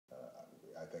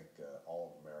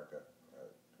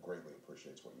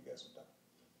appreciates what you guys have done.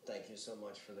 Thank you so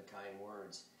much for the kind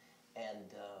words. And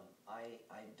I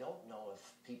don't know if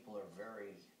people are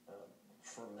very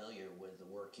familiar with the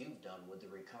work you've done with the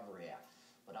Recovery Act,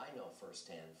 but I know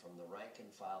firsthand from the rank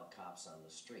and file cops on the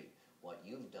street what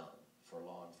you've done for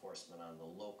law enforcement on the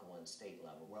local and state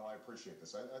level. Well, I appreciate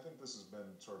this. I think this has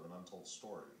been sort of an untold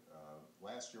story.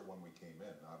 Last year when we came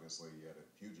in, obviously you had a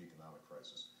huge economic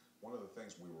crisis. One of the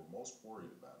things we were most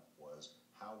worried about was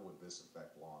how would this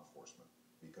affect law enforcement?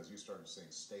 Because you started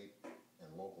seeing state and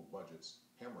local budgets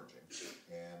hemorrhaging,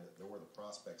 and there were the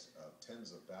prospects of tens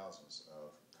of thousands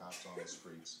of cops on the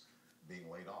streets being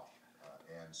laid off.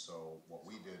 And so what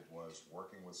we did was,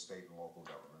 working with state and local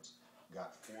governments,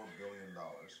 got $4 billion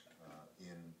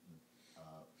in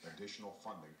additional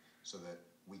funding so that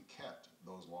we kept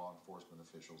those law enforcement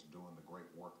officials doing the great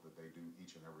work that they do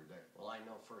each and every day. Well, I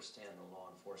know firsthand the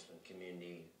law enforcement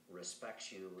community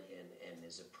respects you and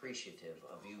is appreciative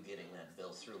of you getting that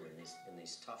bill through in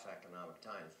these tough economic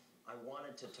times. I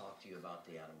wanted to talk to you about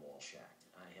the Adam Walsh Act.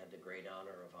 I had the great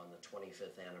honor of, on the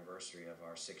 25th anniversary of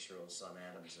our 6-year-old son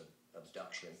Adam's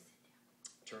abduction,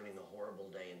 turning a horrible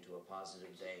day into a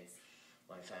positive day.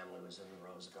 My family was in the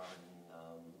Rose Garden.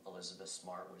 Elizabeth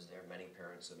Smart was there. Many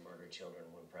parents of murdered children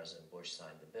when President Bush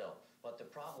signed the bill. But the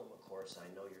problem, of course, I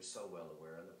know you're so well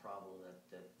aware, and the problem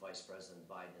that Vice President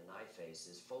Biden and I face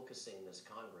is focusing this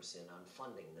Congress in on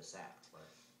funding this act. Right.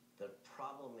 The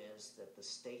problem is that the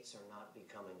states are not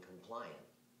becoming compliant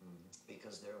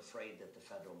because they're afraid that the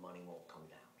federal money won't come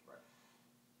down. Right.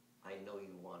 I know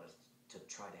you want to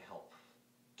try to help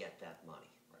get that money.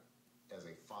 Right. As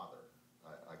a father,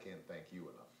 I can't thank you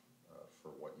enough for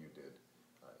what you did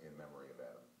in memory of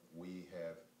Adam. We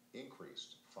have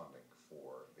increased funding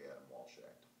for the Adam Walsh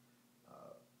Act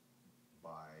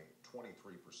by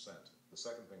 23%. The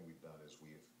second thing we've done is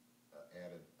we've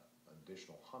added an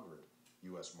additional 100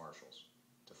 U.S. Marshals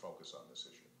to focus on this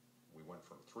issue. We went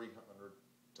from 300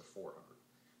 to 400.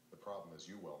 The problem, as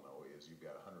you well know, is you've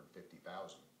got 150,000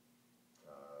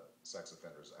 sex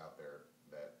offenders out there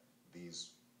that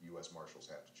these U.S. Marshals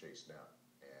have to chase down.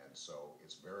 And so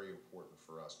it's very important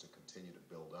for us to continue to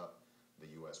build up the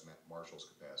U.S. Marshals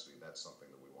capacity. That's something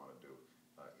that we want to do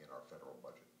in our federal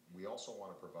budget. We also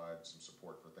want to provide some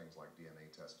support for things like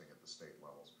DNA testing at the state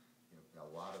levels. You know,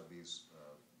 a lot of these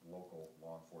local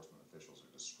law enforcement officials are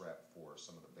just strapped for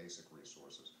some of the basic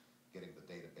resources, getting the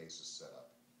databases set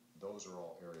up. Those are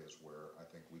all areas where I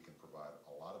think we can provide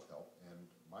a lot of help. And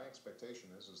my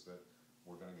expectation is that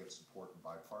we're going to get support,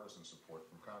 bipartisan support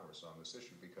from Congress on this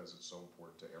issue, because it's so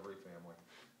important to every family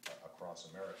across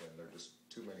America, and there are just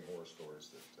too many horror stories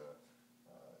that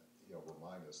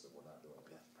remind us that we're not doing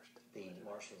it. The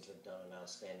Marshals have done an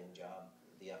outstanding job.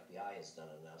 The FBI has done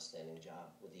an outstanding job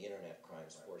with the internet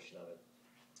crimes portion of it,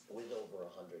 with over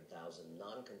 100,000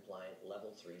 non-compliant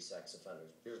level 3 sex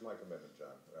offenders. Here's my commitment,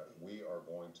 John. We are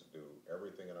going to do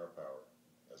everything in our power,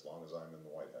 as long as I'm in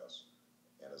the White House,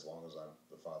 and as long as I'm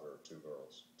the father of 2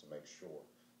 girls, to make sure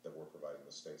that we're providing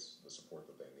the states the support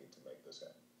that they need to make this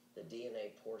happen. The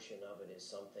DNA portion of it is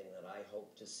something that I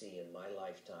hope to see in my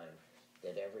lifetime,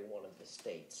 that every one of the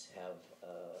states have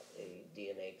a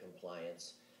DNA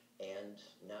compliance. And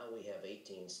now we have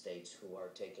 18 states who are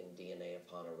taking DNA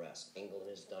upon arrest. England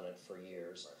has done it for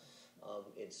years. Right.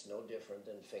 It's no different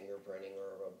than fingerprinting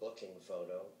or a booking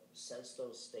photo. Since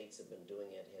those states have been doing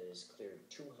it, it has cleared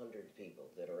 200 people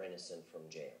that are innocent from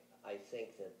jail. I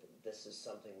think that this is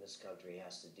something this country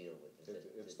has to deal with.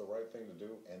 It's the right thing to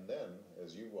do. And then,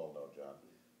 as you well know, John,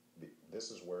 this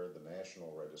is where the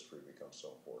national registry becomes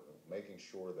so important. Making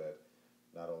sure that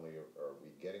not only are we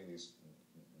getting these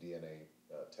DNA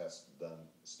tests done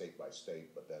state by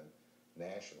state, but then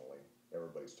nationally,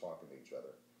 everybody's talking to each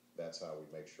other. That's how we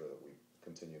make sure that we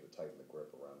continue to tighten the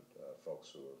grip around folks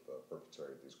who have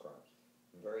perpetrated these crimes.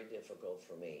 Very difficult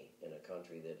for me in a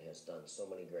country that has done so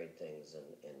many great things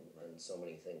and so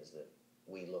many things that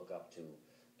we look up to,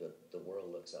 the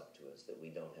world looks up to us, that we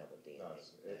don't have a DNA. No,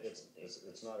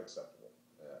 it's not acceptable.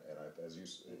 And as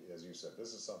you said,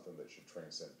 this is something that should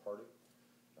transcend party.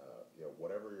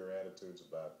 Whatever your attitudes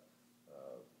about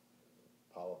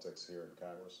politics here in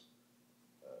Congress,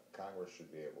 Congress should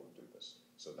be able to do this.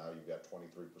 So now you've got 23%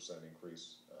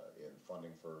 increase in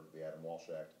funding for the Adam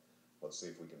Walsh Act. Let's see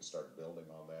if we can start building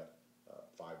on that.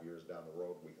 5 years down the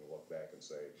road, we can look back and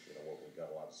say, you know what, we've got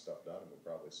a lot of stuff done, and we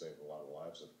probably saved a lot of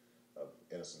lives of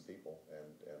innocent people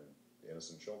and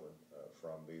innocent children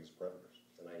from these predators.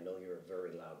 And I know you're a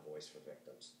very loud voice for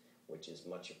victims, which is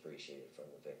much appreciated from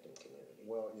the victim community.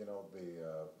 Well, you know,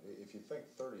 if you think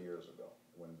 30 years ago,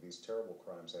 when these terrible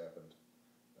crimes happened,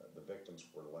 the victims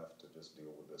were left to just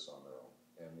deal with this on their own.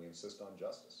 And we insist on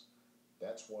justice.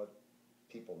 That's what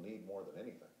people need more than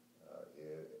anything,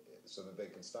 so that they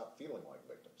can stop feeling like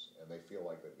victims and they feel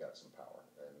like they've got some power.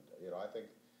 And I think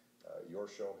your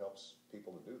show helps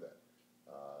people to do that,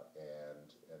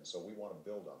 and so we want to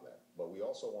build on that. But we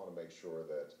also want to make sure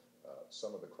that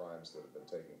some of the crimes that have been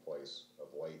taking place of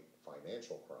late,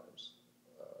 financial crimes,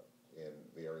 in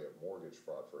the area of mortgage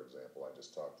fraud, for example. I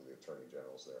just talked to the attorney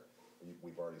generals there.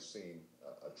 We've already seen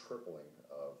a tripling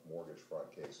of mortgage fraud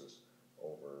cases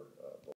over